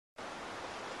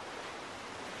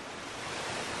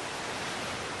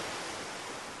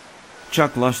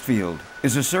Chuck Lustfield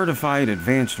is a certified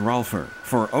advanced Rolfer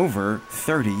for over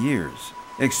 30 years.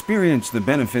 Experience the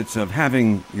benefits of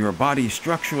having your body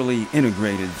structurally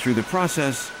integrated through the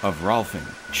process of Rolfing.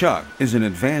 Chuck is an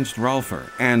advanced Rolfer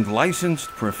and licensed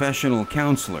professional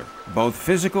counselor. Both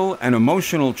physical and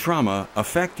emotional trauma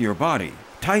affect your body,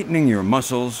 tightening your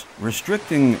muscles,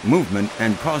 restricting movement,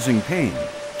 and causing pain.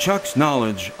 Chuck's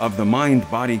knowledge of the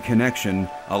mind-body connection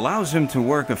allows him to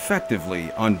work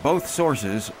effectively on both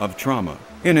sources of trauma.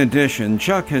 In addition,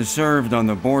 Chuck has served on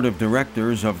the board of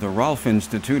directors of the Rolf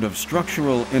Institute of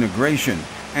Structural Integration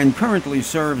and currently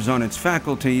serves on its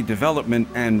Faculty Development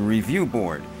and Review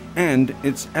Board and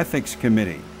its Ethics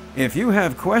Committee. If you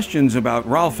have questions about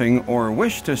Rolfing or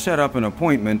wish to set up an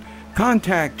appointment,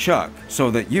 contact Chuck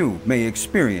so that you may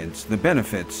experience the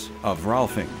benefits of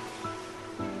Rolfing.